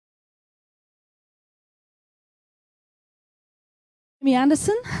Jamie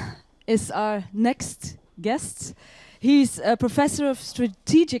Anderson is our next guest. He's a professor of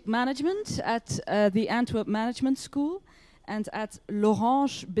strategic management at the Antwerp Management School and at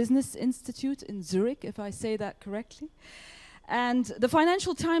l'Orange Business Institute in Zurich, if I say that correctly. And the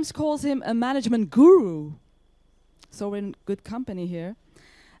Financial Times calls him a management guru. So we're in good company here.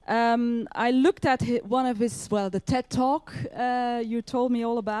 I looked at one of his, the TED Talk you told me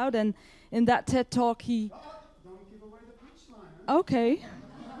all about, and in that TED Talk he... Don't give away the punchline. Huh? Okay.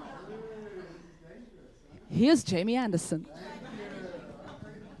 Here's Jamie Anderson.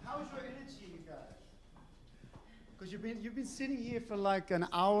 How's your energy, you guys? Because you've been sitting here for like an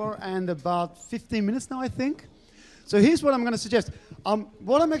hour and about 15 minutes now, I think. So here's what I'm going to suggest.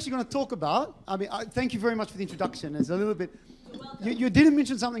 What I'm actually going to talk about, thank you very much for the introduction. It's a little bit... You didn't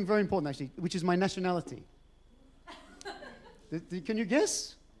mention something very important, actually, which is my nationality. Can you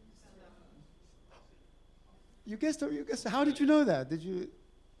guess? You guessed. How did you know that? Did you?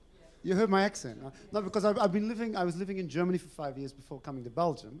 You heard my accent. No, because I was living in Germany for 5 years before coming to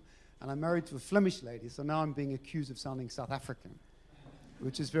Belgium, and I'm married to a Flemish lady. So now I'm being accused of sounding South African,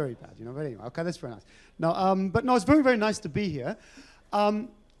 which is very bad, you know. But anyway, okay, that's very nice. No, but no, it's very, very nice to be here.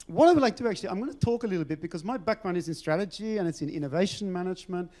 What I would like to actually, I'm going to talk a little bit because my background is in strategy and it's in innovation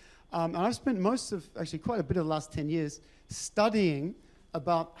management. And I've spent quite a bit of the last 10 years studying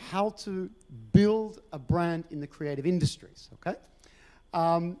about how to build a brand in the creative industries, okay?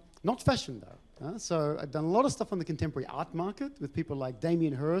 Not fashion though. So I've done a lot of stuff on the contemporary art market with people like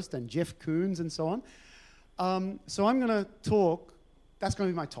Damien Hirst and Jeff Koons and so on. So I'm going to talk, that's going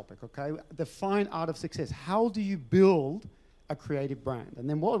to be my topic, okay? The fine art of success. How do you build a creative brand? And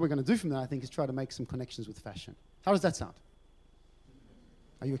then what we're going to do from that, I think, is try to make some connections with fashion. How does that sound?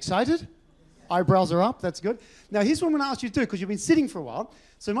 Are you excited? Eyebrows are up, that's good. Now here's what I'm going to ask you to do, because you've been sitting for a while.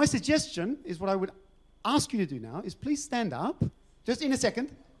 So my suggestion is what I would ask you to do now is please stand up, just in a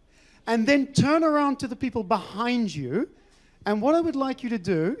second, and then turn around to the people behind you. And what I would like you to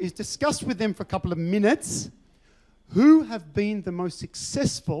do is discuss with them for a couple of minutes who have been the most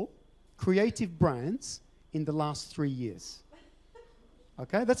successful creative brands in the last 3 years.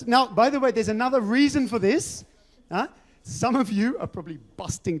 Okay, now, by the way, there's another reason for this. Some of you are probably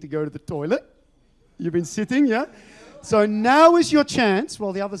busting to go to the toilet. You've been sitting, yeah? So now is your chance,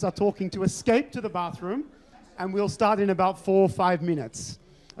 while the others are talking, to escape to the bathroom, and we'll start in about 4 or 5 minutes.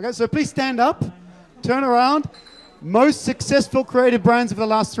 Okay, so please stand up, turn around. Most successful creative brands of the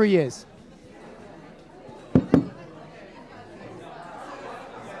last 3 years.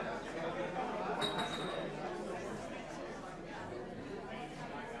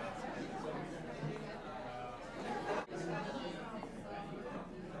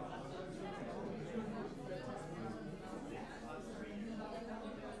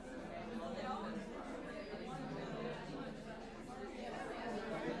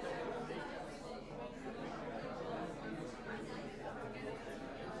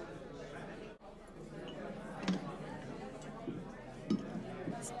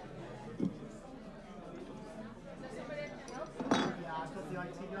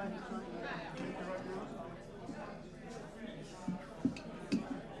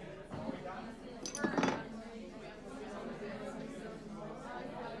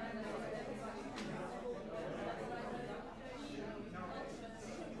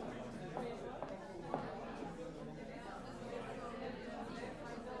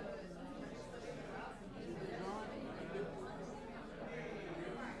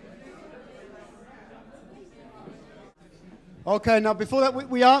 Okay, now before that,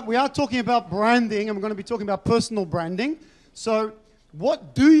 we are talking about branding, and we're going to be talking about personal branding. So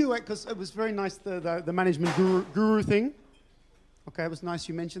what do you, because it was very nice, the management guru thing. Okay, it was nice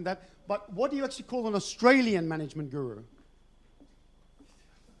you mentioned that. But what do you actually call an Australian management guru?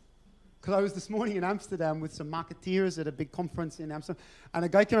 Because I was this morning in Amsterdam with some marketeers at a big conference in Amsterdam, and a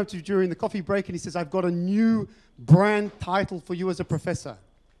guy came up to me during the coffee break and he says, I've got a new brand title for you as a professor.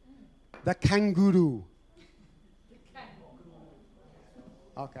 The Kangaroo.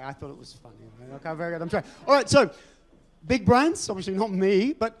 Okay, I thought it was funny. Okay, very good. I'm trying. All right, so big brands, obviously not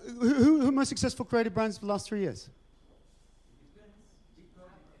me, but who are most successful creative brands for the last 3 years?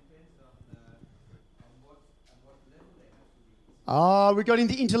 We got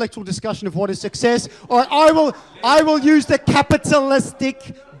into intellectual discussion of what is success. All right, I will use the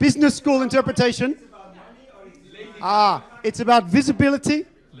capitalistic business school interpretation. It's about visibility,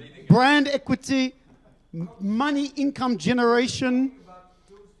 brand equity, money income generation,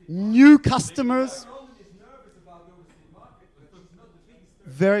 new customers.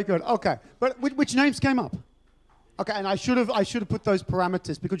 Very good. Okay. But which names came up? Okay, and I should have put those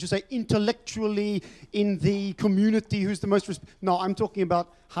parameters because you say intellectually in the community who's the most no, I'm talking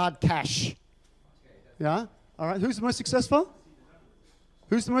about hard cash. Yeah? All right, who's the most successful?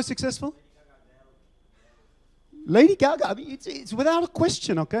 Who's the most successful? Lady Gaga. I mean, it's without a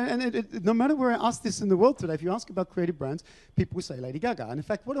question, okay? And no matter where I ask this in the world today, if you ask about creative brands, people will say Lady Gaga. And in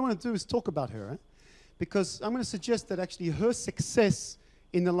fact, what I want to do is talk about her, because I'm going to suggest that actually her success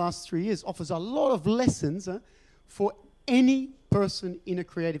in the last 3 years offers a lot of lessons for any person in a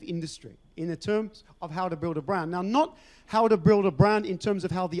creative industry in the terms of how to build a brand. Now, not how to build a brand in terms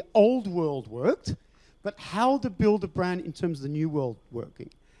of how the old world worked, but how to build a brand in terms of the new world working.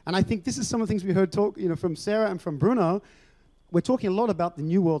 And I think this is some of the things we heard talk, from Sarah and from Bruno. We're talking a lot about the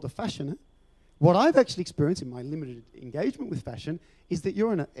new world of fashion. What I've actually experienced in my limited engagement with fashion is that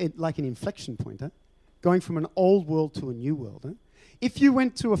you're like an inflection point, going from an old world to a new world. If you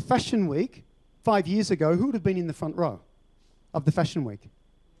went to a fashion week 5 years ago, who would have been in the front row of the fashion week?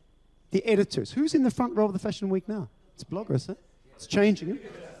 The editors. Who's in the front row of the fashion week now? It's bloggers, It's changing.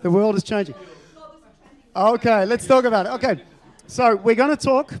 The world is changing. Okay, let's talk about it. Okay, so we're going to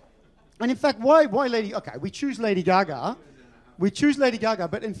talk. And in fact, why Lady... Okay, we choose Lady Gaga.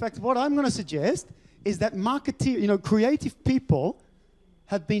 But in fact, what I'm going to suggest is that creative people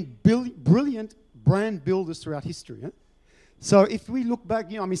have been brilliant brand builders throughout history. So if we look back,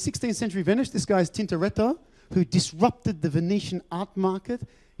 16th century Venice, this guy is Tintoretto, who disrupted the Venetian art market.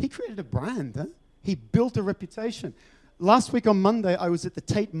 He created a brand. He built a reputation. Last week on Monday, I was at the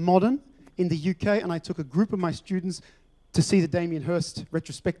Tate Modern in the UK, and I took a group of my students to see the Damien Hirst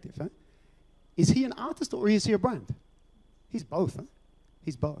retrospective. Is he an artist or is he a brand? He's both.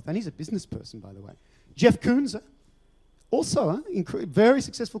 He's both. And he's a business person, by the way. Jeff Koons, also very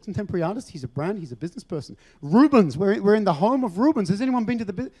successful contemporary artist. He's a brand. He's a business person. Rubens, we're in the home of Rubens. Has anyone been to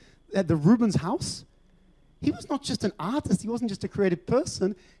the Rubens house? He was not just an artist. He wasn't just a creative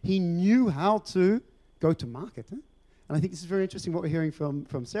person. He knew how to go to market. And I think this is very interesting what we're hearing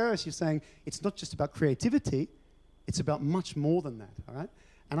from Sarah. She's saying it's not just about creativity. It's about much more than that, all right?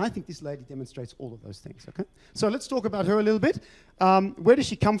 And I think this lady demonstrates all of those things, okay? So let's talk about her a little bit. Where does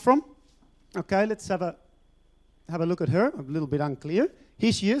she come from? Okay, let's have a look at her. A little bit unclear.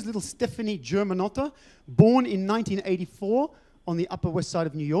 Here she is, little Stephanie Germanotta, born in 1984 on the Upper West Side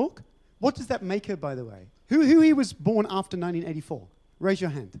of New York. What does that make her, by the way? Who here was born after 1984? Raise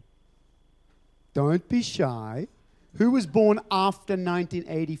your hand. Don't be shy. Who was born after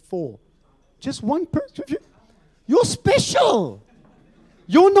 1984? Just one person. You're special.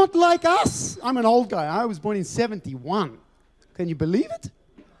 You're not like us. I'm an old guy. I was born in 71. Can you believe it?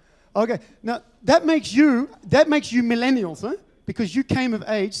 Okay. Now, that makes you millennials, because you came of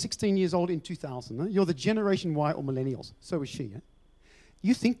age 16 years old in 2000. You're the Generation Y or millennials. So is she.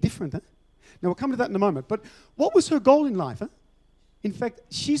 You think different. Now, we'll come to that in a moment. But what was her goal in life? In fact,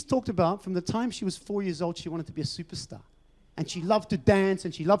 she's talked about from the time she was 4 years old, she wanted to be a superstar. And she loved to dance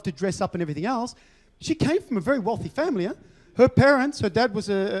and she loved to dress up and everything else. She came from a very wealthy family. Her parents, her dad was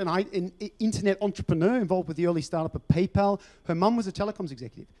an internet entrepreneur involved with the early startup of PayPal. Her mum was a telecoms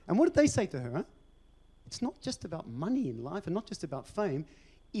executive. And what did they say to her? It's not just about money in life and not just about fame.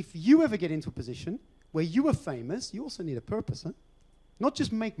 If you ever get into a position where you are famous, you also need a purpose. Not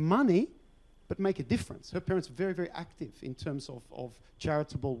just make money, but make a difference. Her parents were very, very active in terms of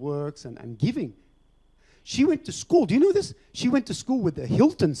charitable works and giving. She went to school. Do you know this? She went to school with the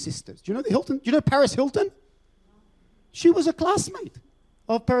Hilton sisters. Do you know the Hilton? Do you know Paris Hilton? She was a classmate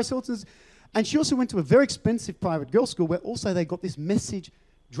of Paris Hilton's. And she also went to a very expensive private girls' school where also they got this message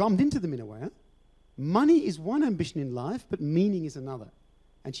drummed into them in a way. Money is one ambition in life, but meaning is another.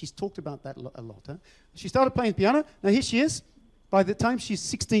 And she's talked about that a lot. She started playing piano. Now here she is. By the time she's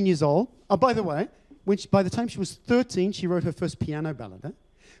 16 years old, by the way, by the time she was 13, she wrote her first piano ballad.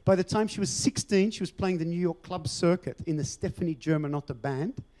 By the time she was 16, she was playing the New York club circuit in the Stephanie Germanotta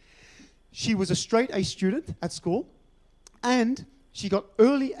band. She was a straight-A student at school, and she got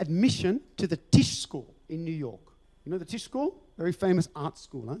early admission to the Tisch School in New York. You know the Tisch School? Very famous art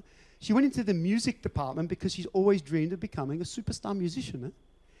school. She went into the music department because she's always dreamed of becoming a superstar musician.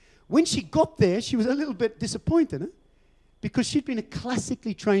 When she got there, she was a little bit disappointed. Because she'd been a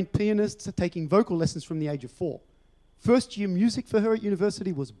classically trained pianist taking vocal lessons from the age of 4. First year music for her at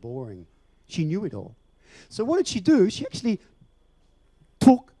university was boring. She knew it all. So what did she do? She actually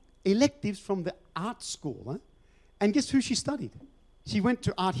took electives from the art school. And guess who she studied? She went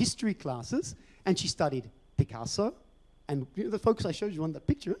to art history classes and she studied Picasso. And the folks I showed you on that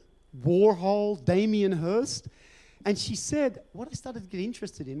picture, Warhol, Damien Hirst. And she said, what I started to get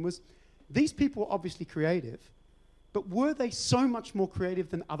interested in was these people were obviously creative. But were they so much more creative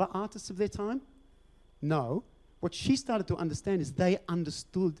than other artists of their time? No. what she started to understand is they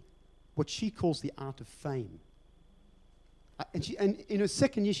understood what she calls the art of fame. And in her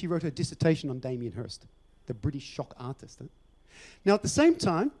second year, she wrote her dissertation on Damien Hirst, the British shock artist. Now, at the same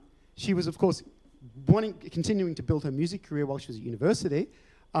time, she was, of course, continuing to build her music career while she was at university,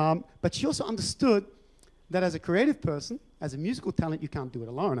 but she also understood that as a creative person, as a musical talent, you can't do it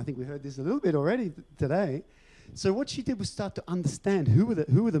alone. I think we heard this a little bit already today. So what she did was start to understand who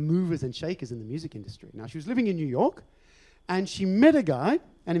were the movers and shakers in the music industry. Now, she was living in New York, and she met a guy,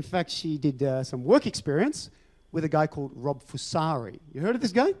 and in fact, she did some work experience with a guy called Rob Fusari. You heard of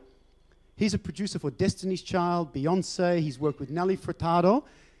this guy? He's a producer for Destiny's Child, Beyonce. He's worked with Nelly Furtado.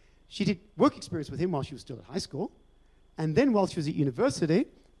 She did work experience with him while she was still at high school. And then while she was at university,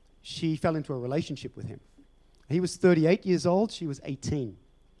 she fell into a relationship with him. He was 38 years old. She was 18.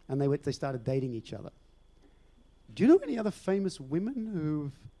 And they started dating each other. Do you know any other famous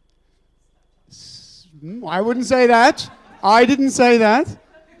women who've... I wouldn't say that. I didn't say that.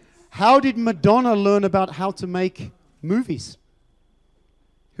 How did Madonna learn about how to make movies?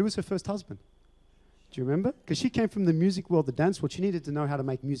 Who was her first husband? Do you remember? Because she came from the music world, the dance world. She needed to know how to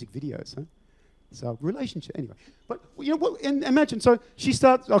make music videos. Huh? So relationship, anyway. But you know, and imagine, so they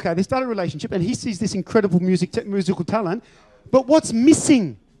start a relationship, and he sees this incredible musical talent. But what's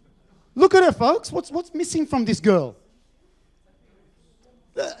missing? Look at her, folks. What's missing from this girl?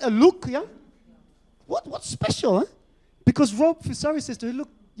 A look, yeah? What's special, huh? Because Rob Fusari says to her, look,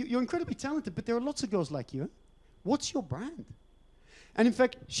 you're incredibly talented, but there are lots of girls like you. Huh? What's your brand? And in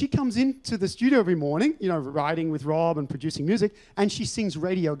fact, she comes into the studio every morning, you know, writing with Rob and producing music, and she sings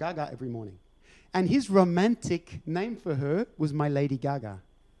Radio Gaga every morning. And his romantic name for her was My Lady Gaga,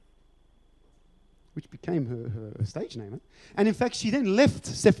 which became her stage name. Huh? And in fact, she then left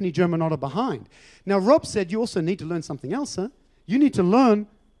Stephanie Germanotta behind. Now, Rob said, you also need to learn something else, huh? You need to learn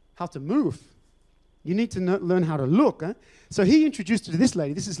how to move. You need to learn how to look. Huh? So he introduced her to this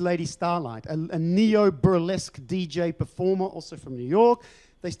lady. This is Lady Starlight, a neo-burlesque DJ performer, also from New York.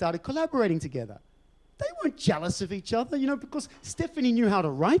 They started collaborating together. They weren't jealous of each other, you know, because Stephanie knew how to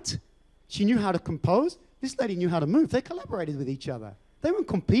write. She knew how to compose. This lady knew how to move. They collaborated with each other. They weren't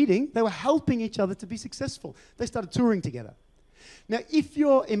competing. They were helping each other to be successful. They started touring together. Now, if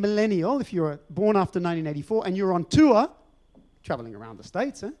you're a millennial, if you're born after 1984 and you're on tour, traveling around the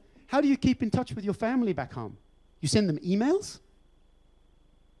States, huh? How do you keep in touch with your family back home? You send them emails?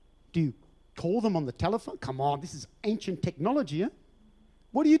 Do you call them on the telephone? Come on, this is ancient technology, huh?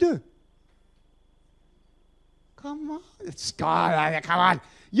 What do? Come on. Come on.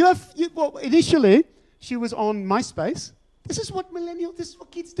 Well, initially, she was on MySpace. This is what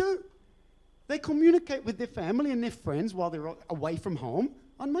kids do. They communicate with their family and their friends while they're away from home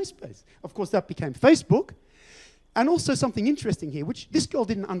on MySpace. Of course, that became Facebook. And also something interesting here, which this girl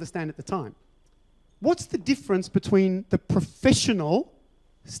didn't understand at the time. What's the difference between the professional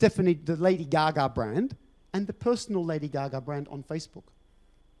Stephanie, the Lady Gaga brand, and the personal Lady Gaga brand on Facebook?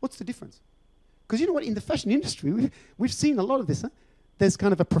 What's the difference? Because you know what, in the fashion industry, we've seen a lot of this. Huh? There's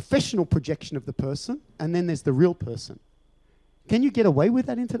kind of a professional projection of the person, and then there's the real person. Can you get away with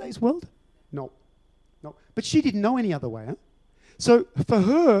that in today's world? No. But she didn't know any other way. Huh? So for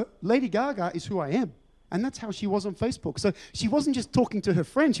her, Lady Gaga is who I am. And that's how she was on Facebook. So she wasn't just talking to her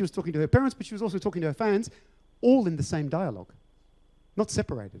friends, she was talking to her parents, but she was also talking to her fans, all in the same dialogue, not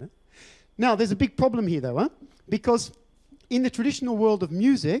separated. Huh? Now, there's a big problem here, though, huh? Because in the traditional world of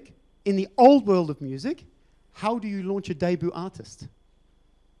music, in the old world of music, how do you launch a debut artist?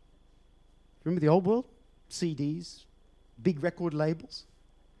 Remember the old world? CDs, big record labels.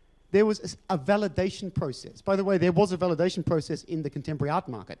 There was a validation process. By the way, there was a validation process in the contemporary art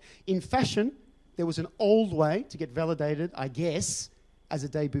market. In fashion, there was an old way to get validated, I guess, as a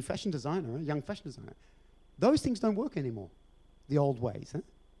debut fashion designer, a young fashion designer. Those things don't work anymore, the old ways. Huh?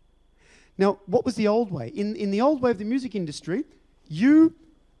 Now, what was the old way? In the old way of the music industry, you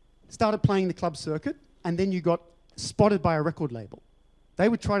started playing the club circuit, and then you got spotted by a record label. They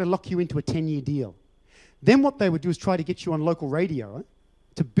would try to lock you into a 10-year deal. Then what they would do is try to get you on local radio, huh?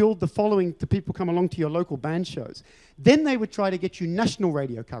 To build the following to people come along to your local band shows. Then they would try to get you national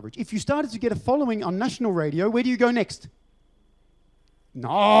radio coverage. If you started to get a following on national radio, where do you go next?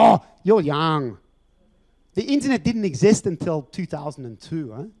 No, you're young. The internet didn't exist until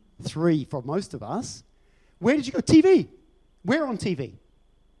 2002, huh? 3 for most of us. Where did you go? TV. Where on TV?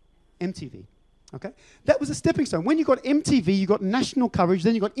 MTV. Okay? That was a stepping stone. When you got MTV, you got national coverage,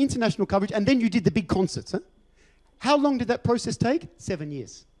 then you got international coverage, and then you did the big concerts. Huh? How long did that process take? 7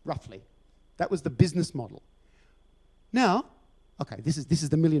 years, roughly. That was the business model. Now, okay, this is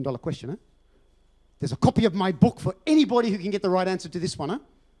the million-dollar question. Huh? There's a copy of my book for anybody who can get the right answer to this one. Huh?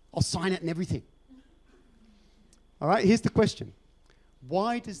 I'll sign it and everything. All right, here's the question.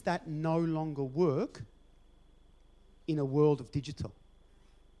 Why does that no longer work in a world of digital?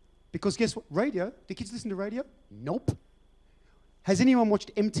 Because guess what? Radio. Do kids listen to radio? Nope. Has anyone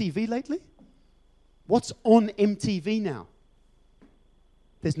watched MTV lately? What's on MTV now?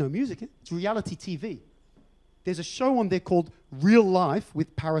 There's no music. It's reality TV. There's a show on there called Real Life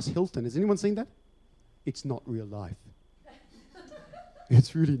with Paris Hilton. Has anyone seen that? It's not real life.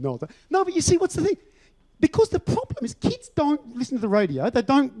 It's really not. No, but you see, what's the thing? Because the problem is kids don't listen to the radio. They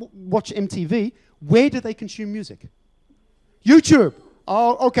don't watch MTV. Where do they consume music? YouTube.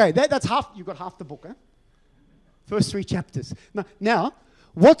 Oh, okay. That's half. You got half the book, huh? First 3 chapters. Now,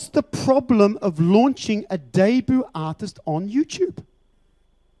 what's the problem of launching a debut artist on YouTube?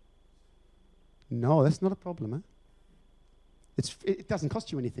 No, that's not a problem, huh? It doesn't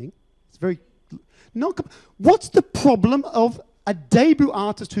cost you anything. It's very... No, what's the problem of a debut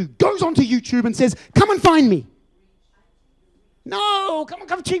artist who goes onto YouTube and says, come and find me? No,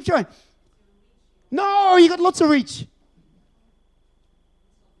 come cheap join. No, you got lots of reach.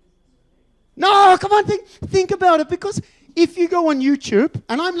 No, come on, think about it. Because if you go on YouTube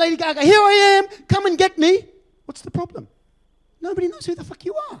and I'm Lady Gaga, here I am, come and get me. What's the problem? Nobody knows who the fuck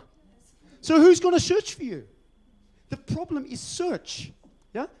you are. So who's going to search for you? The problem is search.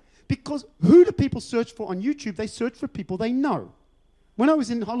 Yeah? Because who do people search for on YouTube? They search for people they know. When I was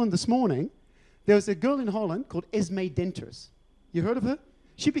in Holland this morning, there was a girl in Holland called Esme Denters. You heard of her?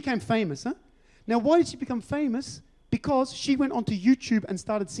 She became famous, huh? Now, why did she become famous? Because she went onto YouTube and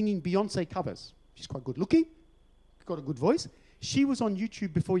started singing Beyonce covers. She's quite good looking, got a good voice. She was on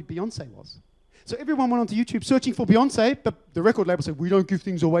YouTube before Beyonce was. So everyone went onto YouTube searching for Beyonce, but the record label said, we don't give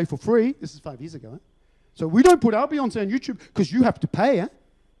things away for free. This is 5 years ago, huh? So we don't put our Beyonce on YouTube because you have to pay, huh?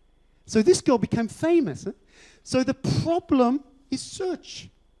 So this girl became famous, huh? So the problem is search.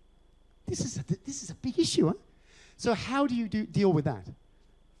 This is a big issue, huh? So how do you deal with that?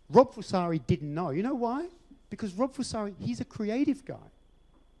 Rob Fusari didn't know. You know why? Because Rob Fusari, he's a creative guy.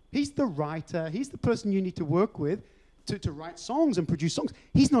 He's the writer. He's the person you need to work with to write songs and produce songs.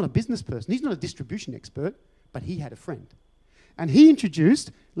 He's not a business person. He's not a distribution expert, but he had a friend. And he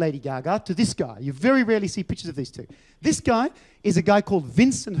introduced Lady Gaga to this guy. You very rarely see pictures of these two. This guy is a guy called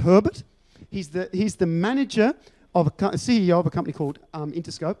Vincent Herbert. He's the manager of CEO of a company called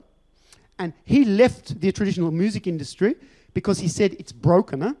Interscope. And he left the traditional music industry because he said it's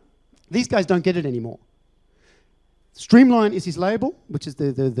broken. Huh? These guys don't get it anymore. Streamline is his label, which is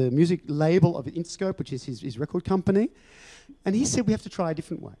the music label of Interscope, which is his record company. And he said we have to try a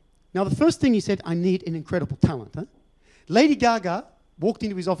different way. Now, the first thing he said, I need an incredible talent. Huh? Lady Gaga walked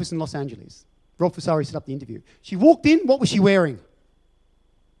into his office in Los Angeles. Rob Fusari set up the interview. She walked in, what was she wearing?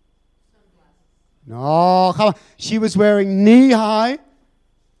 No, come on. She was wearing knee-high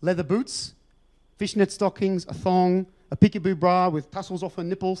leather boots, fishnet stockings, a thong, a peekaboo bra with tassels off her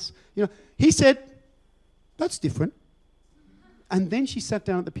nipples. You know, he said, that's different. And then she sat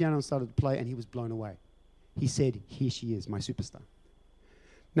down at the piano and started to play, and he was blown away. He said, here she is, my superstar.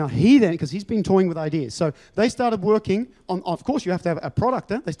 Now he then, because he's been toying with ideas, so they started working on, of course you have to have a product,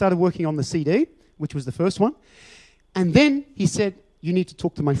 huh? They started working on the CD, which was the first one. And then he said, you need to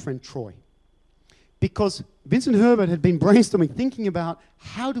talk to my friend Troy. Because Vincent Herbert had been brainstorming, thinking about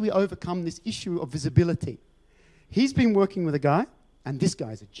how do we overcome this issue of visibility. He's been working with a guy, and this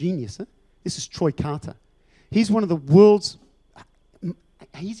guy is a genius. Huh? This is Troy Carter. He's one of the world's,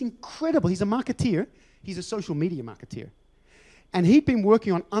 he's incredible. He's a marketeer. He's a social media marketeer. And he'd been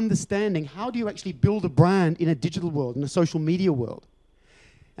working on understanding how do you actually build a brand in a digital world, in a social media world.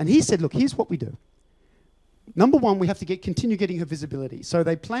 And he said, look, here's what we do. Number one, we have to continue getting her visibility. So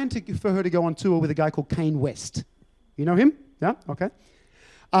they planned for her to go on tour with a guy called Kanye West. You know him? Yeah? Okay.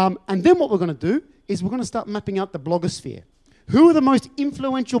 And then what we're going to do is we're going to start mapping out the blogosphere. Who are the most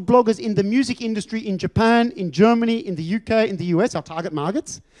influential bloggers in the music industry in Japan, in Germany, in the UK, in the US, our target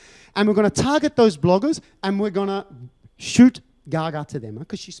markets? And we're going to target those bloggers, and we're going to shoot Gaga to them,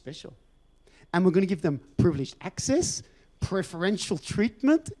 because she's special. And we're going to give them privileged access, preferential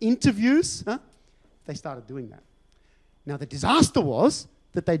treatment, interviews. Huh? They started doing that. Now, the disaster was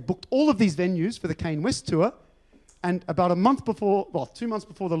that they'd booked all of these venues for the Kanye West tour, and about a month before, well, 2 months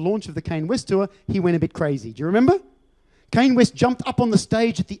before the launch of the Kanye West tour, he went a bit crazy. Do you remember? Kanye West jumped up on the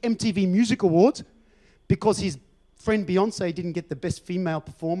stage at the MTV Music Awards because his friend Beyonce didn't get the best female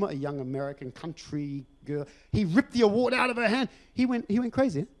performer, a young American country girl. He ripped the award out of her hand. He went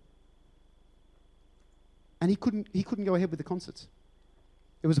crazy. And he couldn't go ahead with the concerts.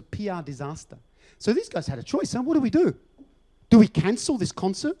 It was a PR disaster. So these guys had a choice. Huh? What do? Do we cancel this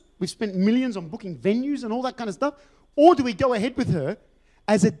concert? We've spent millions on booking venues and all that kind of stuff. Or do we go ahead with her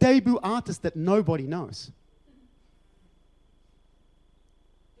as a debut artist that nobody knows?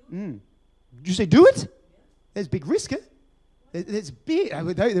 You say do it? There's big risk, There's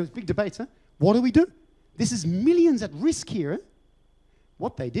big debates, What do we do? This is millions at risk here.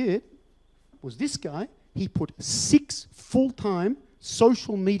 What they did was this guy, he put 6 full-time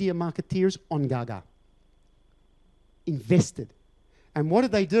social media marketeers on Gaga. Invested. And what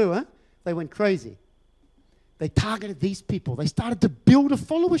did they do? They went crazy. They targeted these people. They started to build a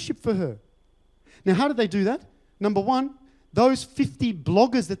followership for her. Now, how did they do that? Number one, those 50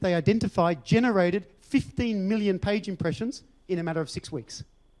 bloggers that they identified generated 15 million page impressions in a matter of 6 weeks.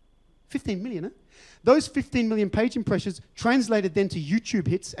 15 million, Those 15 million page impressions translated then to YouTube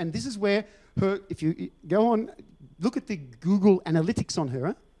hits, and this is where her, if you go on, look at the Google analytics on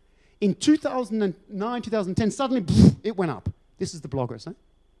her. In 2009, 2010, suddenly it went up. This is the bloggers.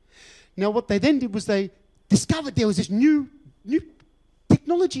 Now, what they then did was they discovered there was this new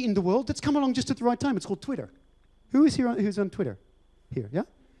technology in the world that's come along just at the right time. It's called Twitter. Who is here? Who's on Twitter? Here, yeah?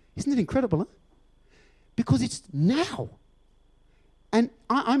 Isn't it incredible, Because it's now. And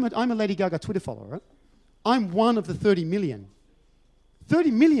I'm a Lady Gaga Twitter follower. I'm one of the 30 million.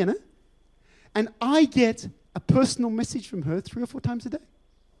 30 million, And I get a personal message from her 3 or 4 times a day.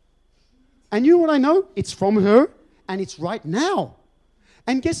 And you know what I know? It's from her, and it's right now.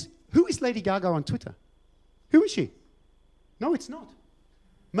 And guess who is Lady Gaga on Twitter? Who is she? No, it's not.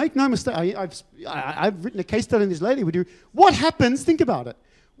 Make no mistake. I've written a case study on this lady. What happens? Think about it.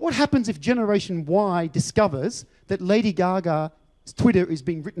 What happens if Generation Y discovers that Lady Gaga's Twitter is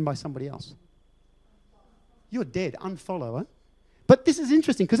being written by somebody else? You're dead. Unfollow, But this is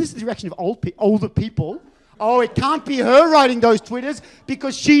interesting because this is the reaction of older people. Oh, it can't be her writing those Twitters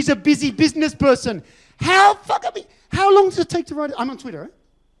because she's a busy business person. How long does it take to write it? I'm on Twitter,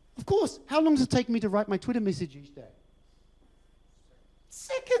 Of course. How long does it take me to write my Twitter message each day?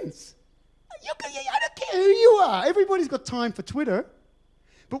 Seconds. I don't care who you are. Everybody's got time for Twitter.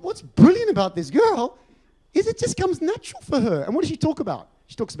 But what's brilliant about this girl is it just comes natural for her. And what does she talk about?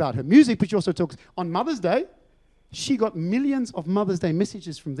 She talks about her music, but she also talks on Mother's Day. She got millions of Mother's Day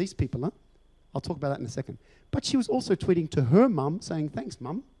messages from these people. I'll talk about that in a second. But she was also tweeting to her mum saying, thanks,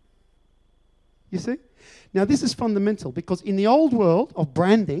 mum. You see? Now, this is fundamental because in the old world of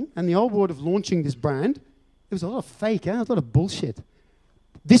branding and the old world of launching this brand, there was a lot of fake, there was a lot of bullshit.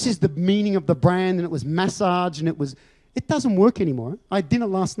 This is the meaning of the brand, and it was massage, and it doesn't work anymore. I had dinner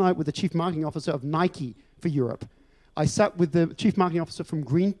last night with the chief marketing officer of Nike for Europe. I sat with the chief marketing officer from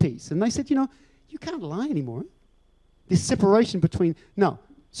Greenpeace, and they said, you can't lie anymore. This separation between, no.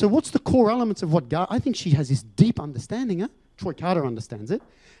 So what's the core elements of what I think she has this deep understanding, Troy Carter understands it.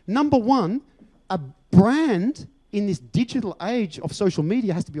 Number one, a brand in this digital age of social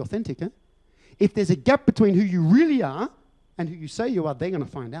media has to be authentic. If there's a gap between who you really are and who you say you are, they're going to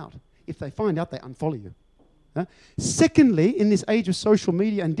find out. If they find out, they unfollow you. Secondly, in this age of social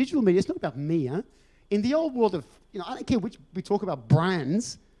media and digital media, it's not about me. In the old world of, I don't care which we talk about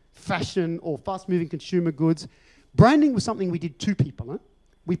brands, fashion or fast-moving consumer goods, branding was something we did to people.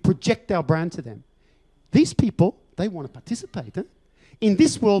 We project our brand to them. These people, they want to participate. In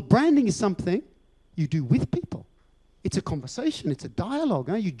this world, branding is something you do with people. It's a conversation, it's a dialogue.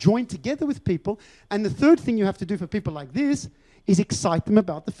 You join together with people. And the third thing you have to do for people like this is excite them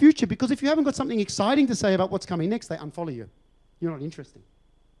about the future. Because if you haven't got something exciting to say about what's coming next, they unfollow you. You're not interesting.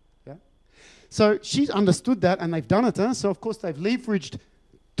 Yeah? So she's understood that, and they've done it. So, of course, they've leveraged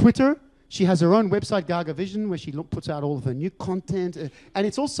Twitter. She has her own website, Gaga Vision, where she puts out all of her new content. And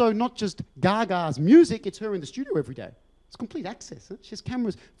it's also not just Gaga's music, it's her in the studio every day. It's complete access. She has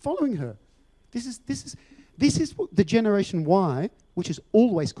cameras following her. This is the Generation Y, which is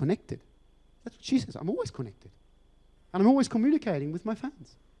always connected. That's what she says. I'm always connected. And I'm always communicating with my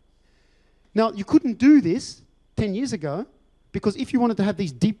fans. Now, you couldn't do this 10 years ago, because if you wanted to have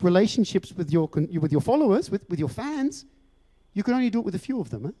these deep relationships with your followers, with your fans, you could only do it with a few of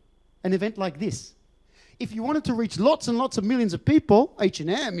them. An event like this. If you wanted to reach lots and lots of millions of people,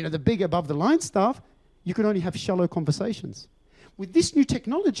 H&M, the big above-the-line stuff, you could only have shallow conversations. With this new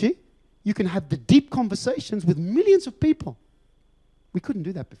technology, you can have the deep conversations with millions of people. We couldn't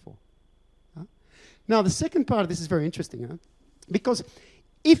do that before. Now, the second part of this is very interesting, because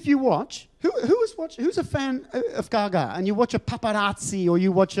if you watch, who's a fan of Gaga, and you watch a paparazzi, or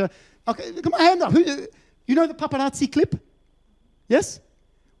you watch okay, come on, hand up. You know the paparazzi clip? Yes?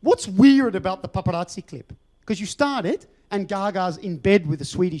 What's weird about the paparazzi clip? Because you start it, and Gaga's in bed with a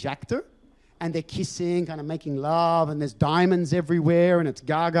Swedish actor, and they're kissing, kind of making love, and there's diamonds everywhere, and it's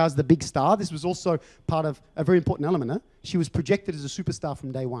Gaga's the big star. This was also part of a very important element. She was projected as a superstar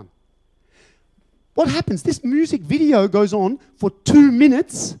from day one. What happens? This music video goes on for 2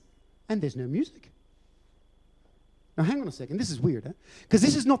 minutes, and there's no music. Now, hang on a second. This is weird, because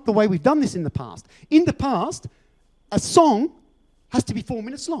this is not the way we've done this in the past. In the past, a song has to be 4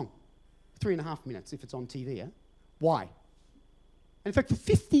 minutes long. 3.5 minutes if it's on TV, Why? In fact, for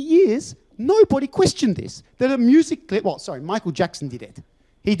 50 years, nobody questioned this. That a music clip, Michael Jackson did it.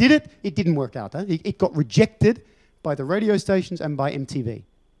 He did it, it didn't work out. It got rejected by the radio stations and by MTV.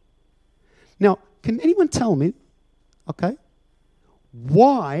 Now, can anyone tell me,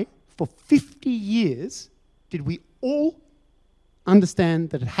 why for 50 years did we all understand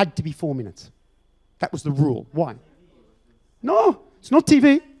that it had to be 4 minutes? That was the rule. Why? No, it's not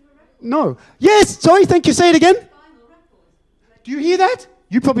TV. No. Yes, sorry, thank you. Say it again. Do you hear that?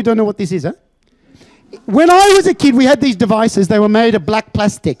 You probably don't know what this is, When I was a kid, we had these devices. They were made of black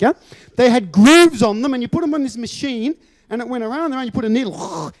plastic, They had grooves on them, and you put them on this machine, and it went around and around. You put a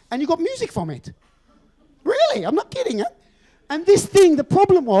needle, and you got music from it. Really? I'm not kidding, And this thing, the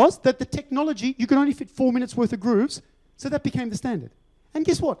problem was that the technology, you could only fit 4 minutes worth of grooves, so that became the standard. And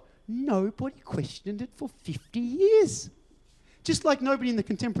guess what? Nobody questioned it for 50 years. Just like nobody in the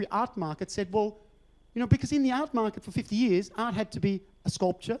contemporary art market said, well, because in the art market for 50 years, art had to be a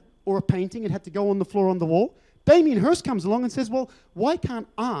sculpture or a painting. It had to go on the floor on the wall. Damien Hirst comes along and says, well, why can't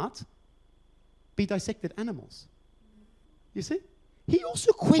art be dissected animals? You see? He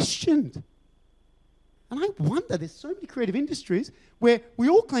also questioned. And I wonder, there's so many creative industries where we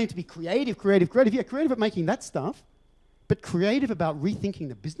all claim to be creative. Yeah, creative at making that stuff. But creative about rethinking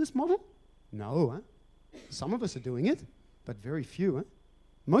the business model? No, Some of us are doing it, but very few,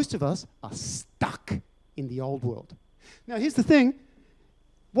 Most of us are stuck in the old world. Now, here's the thing.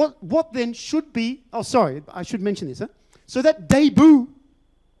 What then should be... Oh, sorry, I should mention this, So that debut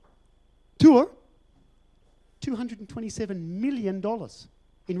tour, $227 million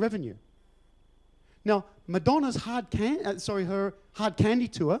in revenue. Now, Madonna's her Hard Candy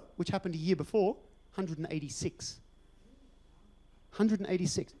tour, which happened a year before, 186.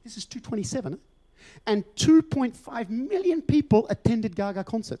 186. This is 227, And 2.5 million people attended Gaga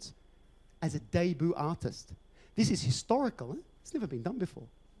concerts as a debut artist. This is historical. It's never been done before.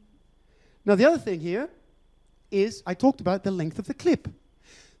 Now, the other thing here is I talked about the length of the clip.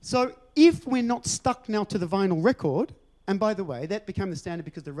 So if we're not stuck now to the vinyl record, and by the way, that became the standard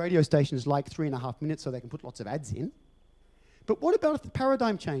because the radio station is like 3.5 minutes so they can put lots of ads in. But what about if the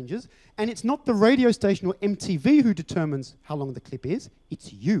paradigm changes and it's not the radio station or MTV who determines how long the clip is,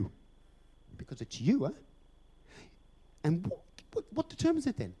 it's you. Because it's you, And what determines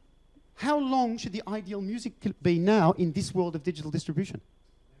it then? How long should the ideal music clip be now in this world of digital distribution?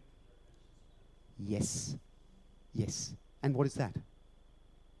 Yes. Yes. And what is that?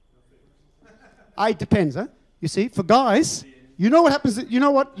 It depends, You see, for guys, you know what happens, you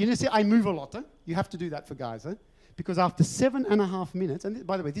know what? You see, I move a lot, You have to do that for guys, Because after 7.5 minutes, and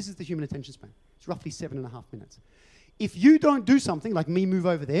by the way, this is the human attention span. It's roughly 7.5 minutes. If you don't do something like me move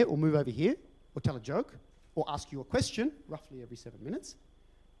over there or move over here, or tell a joke, or ask you a question, roughly every 7 minutes,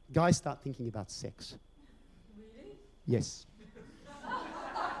 guys start thinking about sex. Really? Yes.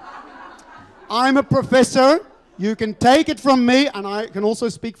 I'm a professor. You can take it from me, and I can also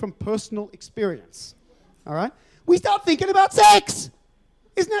speak from personal experience. All right? We start thinking about sex.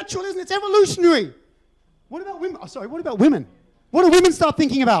 It's natural, isn't it? It's evolutionary. What about women? Oh, sorry, what about women? What do women start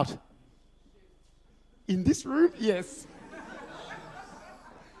thinking about? In this room? Yes.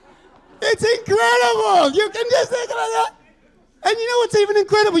 It's incredible. You can just think about that. And you know what's even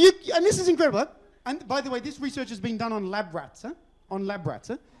incredible? And this is incredible. And by the way, this research has been done on lab rats. On lab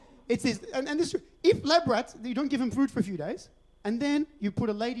rats. It's this. And this. If lab rats, you don't give them food for a few days, and then you put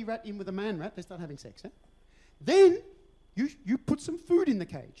a lady rat in with a man rat, they start having sex. Then you put some food in the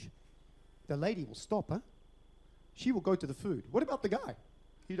cage. The lady will stop. She will go to the food. What about the guy?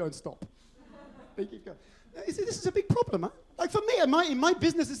 He don't stop. They keep going. You see, this is a big problem. Like for me, in my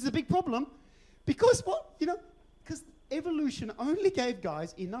business, this is a big problem. Because what? Because evolution only gave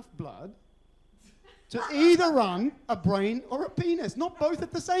guys enough blood to either run a brain or a penis, not both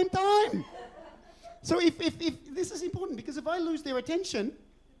at the same time. So if this is important, because if I lose their attention,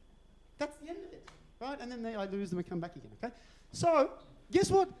 that's the end of it, right? And then I lose them and come back again, okay? So guess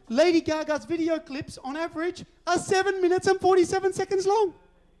what? Lady Gaga's video clips, on average, are 7 minutes and 47 seconds long.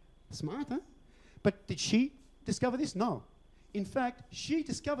 Smart, huh? But did she discover this? No. In fact, she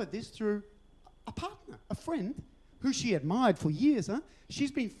discovered this through a partner, a friend, who she admired for years.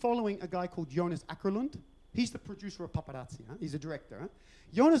 She's been following a guy called Jonas Åkerlund. He's the producer of Paparazzi. He's a director.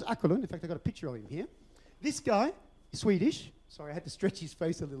 Jonas Åkerlund, in fact, I got a picture of him here. This guy, Swedish. Sorry, I had to stretch his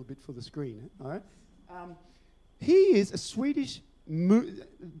face a little bit for the screen. All right. He is a Swedish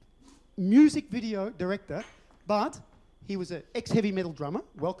music video director, but he was an ex-heavy metal drummer,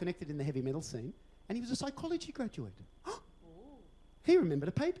 well connected in the heavy metal scene. and he was a psychology graduate. He remembered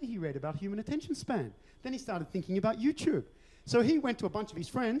a paper he read about human attention span. Then he started thinking about YouTube. So he went to a bunch of his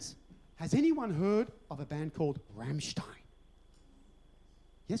friends. Has anyone heard of a band called Rammstein?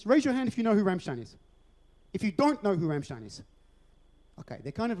 Yes, raise your hand if you know who Rammstein is. If you don't know who Rammstein is. Okay,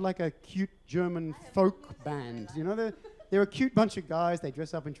 they're kind of like a cute German folk band. You know, they're a cute bunch of guys. They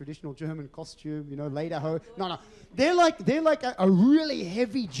dress up in traditional German costume, you know, lederhosen. No. They're like a really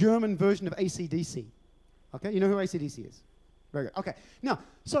heavy German version of AC/DC. Okay, you know who AC/DC is? Very good. Okay, now,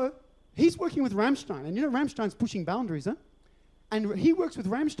 so he's working with Rammstein, and you know Rammstein's pushing boundaries, huh? And he works with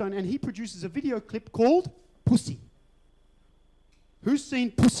Rammstein, and he produces a video clip called Pussy. Who's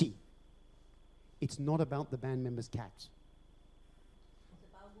seen Pussy? It's not about the band members' cats. It's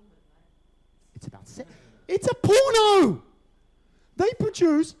about women, right? It's about sex. It's a porno! They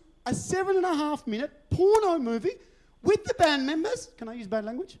produce a 7.5-minute porno movie with the band members. Can I use bad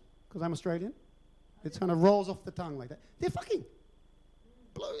language? Because I'm Australian. It kind of rolls off the tongue like that. They're fucking.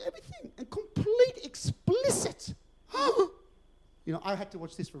 Blow everything. And complete explicit. You know, I had to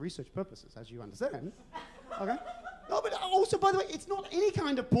watch this for research purposes, as you understand. Okay? No, but also, by the way, it's not any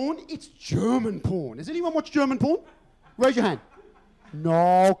kind of porn. It's German porn. Has anyone watched German porn? Raise your hand.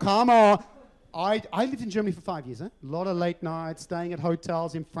 No, come on. I lived in Germany for 5 years. A lot of late nights, staying at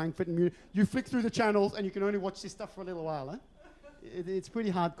hotels in Frankfurt and Munich. You flick through the channels and you can only watch this stuff for a little while. It's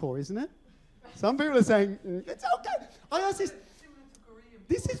pretty hardcore, isn't it? Some people are saying, it's okay. I asked this.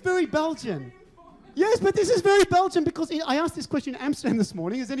 This is very Belgian. Yes, but this is very Belgian because I asked this question in Amsterdam this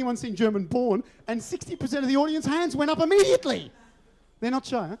morning. Has anyone seen German porn? And 60% of the audience hands went up immediately. They're not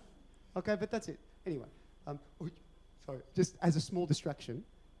shy, huh? Okay, but that's it. Anyway, sorry, just as a small distraction,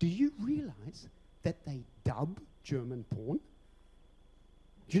 do you realize that they dub German porn?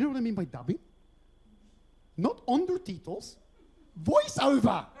 Do you know what I mean by dubbing? Not undertitles,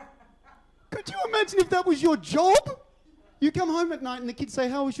 voiceover. Could you imagine if that was your job? You come home at night and the kids say,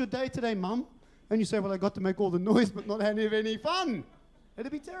 how was your day today, Mum? And you say, well, I got to make all the noise but not have any fun.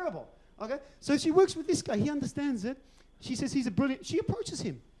 It'd be terrible. Okay? So she works with this guy. He understands it. She says he's a brilliant... She approaches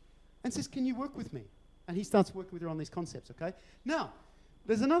him and says, can you work with me? And he starts working with her on these concepts, okay? Now,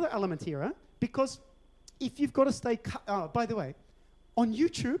 there's another element here, huh? Because if you've got to stay... by the way, on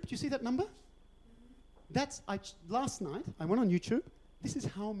YouTube, do you see that number? That's... last night, I went on YouTube. This is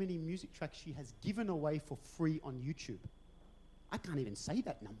how many music tracks she has given away for free on YouTube. I can't even say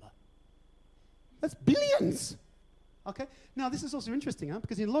that number. That's billions. Okay? Now, this is also interesting, huh?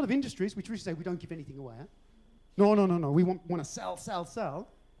 Because in a lot of industries, we usually say we don't give anything away, huh? No. We want to sell.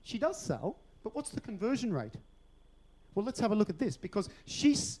 She does sell, but what's the conversion rate? Well, let's have a look at this, because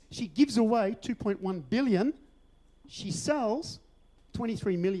she gives away 2.1 billion. She sells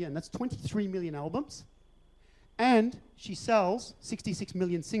 23 million. That's 23 million albums. And she sells 66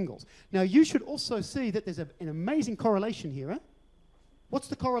 million singles. Now, you should also see that there's an amazing correlation here, huh? What's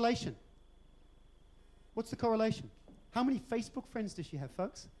the correlation? What's the correlation? How many Facebook friends does she have,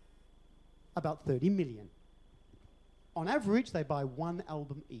 folks? About 30 million. On average, they buy one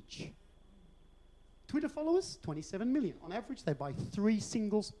album each. Twitter followers, 27 million. On average, they buy 3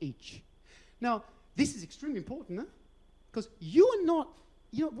 singles each. Now, this is extremely important, huh? Because you are not,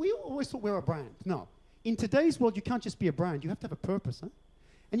 you know, we always thought we were a brand. No. In today's world, you can't just be a brand. You have to have a purpose, huh?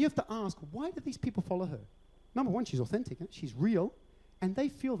 And you have to ask, why do these people follow her? Number one, she's authentic, huh? She's real, and they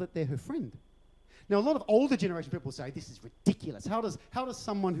feel that they're her friend. Now, a lot of older generation people say, this is ridiculous. How does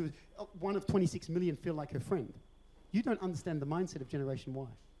someone who's one of 26 million feel like her friend? You don't understand the mindset of Generation Y.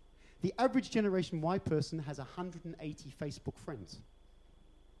 The average Generation Y person has 180 Facebook friends.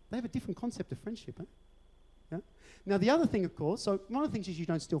 They have a different concept of friendship, huh? Yeah? Now, the other thing, of course, so one of the things is you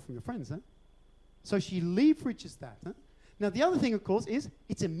don't steal from your friends, huh? So she leverages that, huh? Now, the other thing, of course, is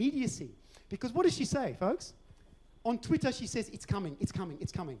it's immediacy. Because what does she say, folks? On Twitter, she says, it's coming.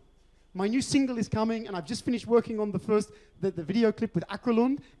 My new single is coming, and I've just finished working on the video clip with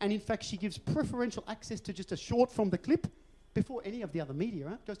Akralund, and in fact, she gives preferential access to just a short from the clip before any of the other media,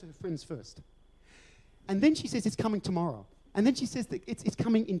 right? Goes to her friends first. And then she says, it's coming tomorrow. And then she says that it's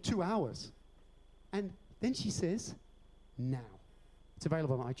coming in 2 hours. And then she says, now. It's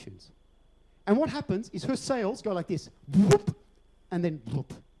available on iTunes. And what happens is her sales go like this, whoop, and then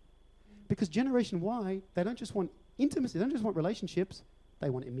whoop. Because Generation Y, they don't just want intimacy, they don't just want relationships, they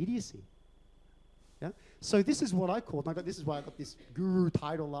want immediacy. Yeah? So this is what I call, and this is why I got this guru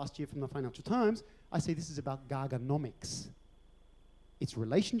title last year from the Financial Times. I say this is about Gaganomics. It's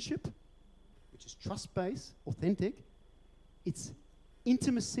relationship, which is trust-based, authentic. It's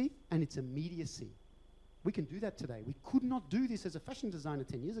intimacy, and it's immediacy. We can do that today. We could not do this as a fashion designer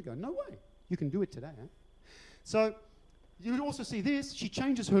 10 years ago. No way. You can do it today. Huh? So You would also see this. She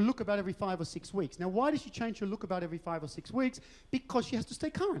changes her look about every 5 or 6 weeks. Now, why does she change her look about every 5 or 6 weeks? Because she has to stay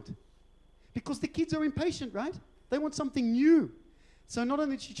current. Because the kids are impatient, right? They want something new. So not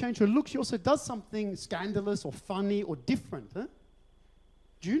only does she change her look, she also does something scandalous or funny or different. Huh?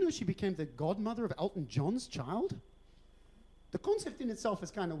 Do you know she became the godmother of Elton John's child? The concept in itself is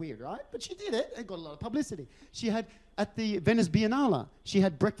kind of weird, right? But she did it. It got a lot of publicity. She had, at the Venice Biennale, she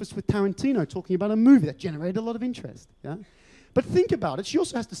had breakfast with Tarantino talking about a movie that generated a lot of interest. Yeah? But think about it. She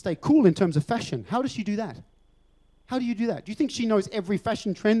also has to stay cool in terms of fashion. How does she do that? How do you do that? Do you think she knows every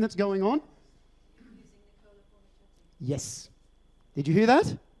fashion trend that's going on? Yes. Did you hear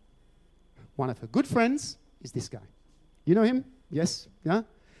that? One of her good friends is this guy. You know him? Yes? Yeah?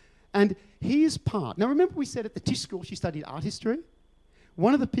 And he is part. Now remember we said at the Tisch School she studied art history?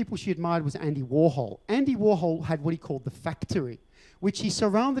 One of the people she admired was Andy Warhol. Andy Warhol had what he called the factory, which he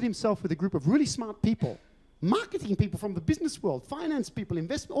surrounded himself with a group of really smart people, marketing people from the business world, finance people,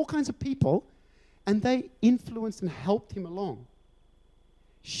 investment, all kinds of people, and they influenced and helped him along.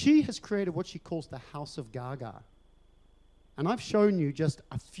 She has created what she calls the House of Gaga. And I've shown you just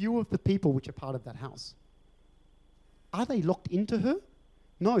a few of the people which are part of that house. Are they locked into her?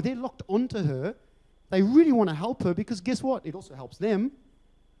 No, they're locked onto her. They really want to help her because guess what? It also helps them.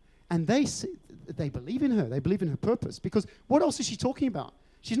 And they believe in her. They believe in her purpose. Because what else is she talking about?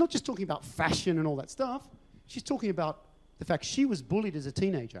 She's not just talking about fashion and all that stuff. She's talking about the fact she was bullied as a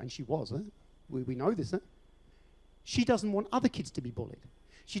teenager, and she was. We know this. She doesn't want other kids to be bullied.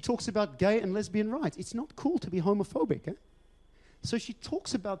 She talks about gay and lesbian rights. It's not cool to be homophobic. So she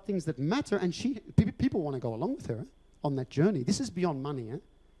talks about things that matter, and people want to go along with her on that journey. This is beyond money.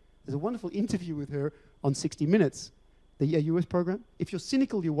 There's a wonderful interview with her on 60 Minutes, the US program. If you're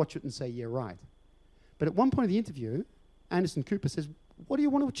cynical, you watch it and say, yeah, right. But at one point of the interview, Anderson Cooper says, what do you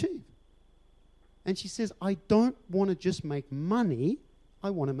want to achieve? And she says, I don't want to just make money,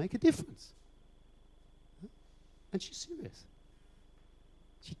 I want to make a difference. And she's serious.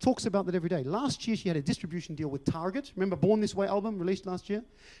 She talks about that every day. Last year, she had a distribution deal with Target. Remember Born This Way album released last year?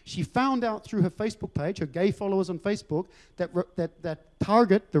 She found out through her Facebook page, her gay followers on Facebook, that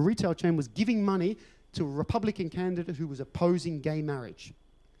Target, the retail chain, was giving money to a Republican candidate who was opposing gay marriage.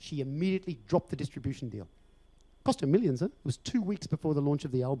 She immediately dropped the distribution deal. Cost her millions, It was 2 weeks before the launch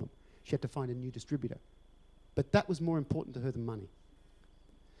of the album. She had to find a new distributor. But that was more important to her than money.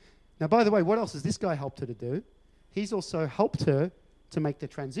 Now, by the way, what else has this guy helped her to do? He's also helped her to make the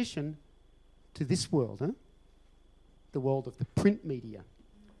transition to this world, the world of the print media.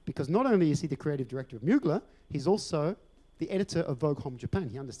 Because not only is he the creative director of Muynck, he's also the editor of Vogue Home Japan.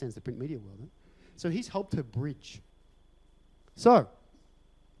 He understands the print media world. So he's helped her bridge. So,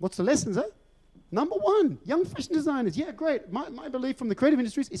 what's the lessons, Number one, young fashion designers. Yeah, great. My belief from the creative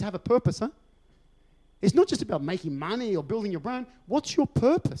industries is have a purpose, It's not just about making money or building your brand. What's your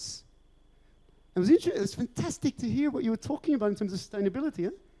purpose? It was interesting. It's fantastic to hear what you were talking about in terms of sustainability.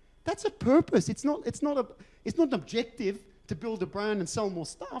 That's a purpose. It's not an objective to build a brand and sell more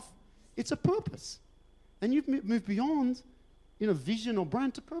stuff. It's a purpose. And you've moved beyond, vision or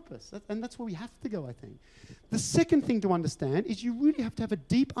brand to purpose. And that's where we have to go, I think. The second thing to understand is you really have to have a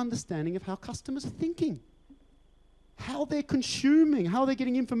deep understanding of how customers are thinking, how they're consuming, how they're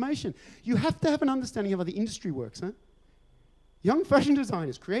getting information. You have to have an understanding of how the industry works, Young fashion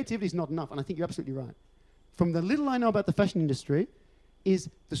designers, creativity is not enough, and I think you're absolutely right. From the little I know about the fashion industry,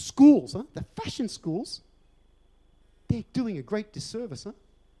 is the schools, the fashion schools, they're doing a great disservice,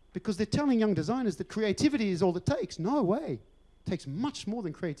 because they're telling young designers that creativity is all it takes. No way. It takes much more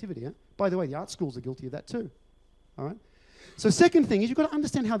than creativity. By the way, the art schools are guilty of that too. All right? So second thing is you've got to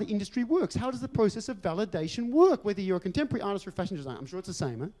understand how the industry works. How does the process of validation work, whether you're a contemporary artist or a fashion designer? I'm sure it's the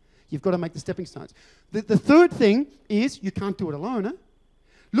same, You've got to make the stepping stones. The third thing is you can't do it alone.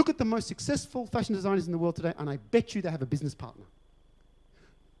 Look at the most successful fashion designers in the world today, and I bet you they have a business partner.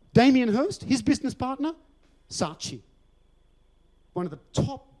 Damien Hirst, his business partner, Saatchi. One of the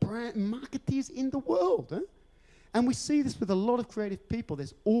top brand marketeers in the world. And we see this with a lot of creative people.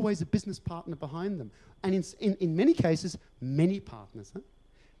 There's always a business partner behind them. And in many cases, many partners.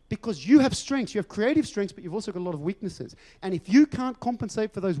 Because you have strengths, you have creative strengths, but you've also got a lot of weaknesses. And if you can't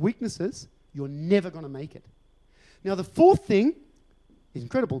compensate for those weaknesses, you're never going to make it. Now, the fourth thing is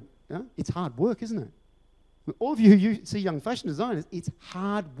incredible. It's hard work, isn't it? All of you who see young fashion designers, it's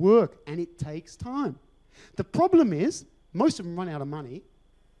hard work, and it takes time. The problem is, most of them run out of money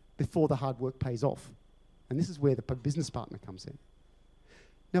before the hard work pays off. And this is where the business partner comes in.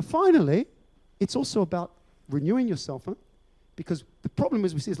 Now, finally, it's also about renewing yourself, because the problem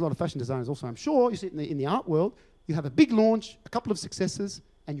is we see a lot of fashion designers also, I'm sure, you see it in the art world, you have a big launch, a couple of successes,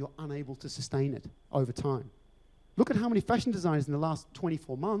 and you're unable to sustain it over time. Look at how many fashion designers in the last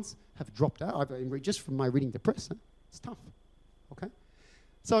 24 months have dropped out. Just from my reading the press, it's tough, okay?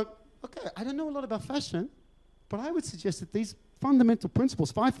 So, okay, I don't know a lot about fashion, but I would suggest that these fundamental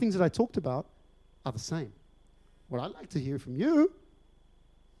principles, 5 things that I talked about, are the same. What I'd like to hear from you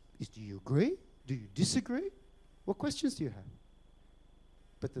is, do you agree? Do you disagree? What questions do you have?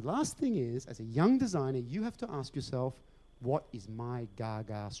 But the last thing is, as a young designer, you have to ask yourself, what is my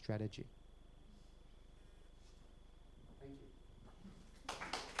Gaga strategy?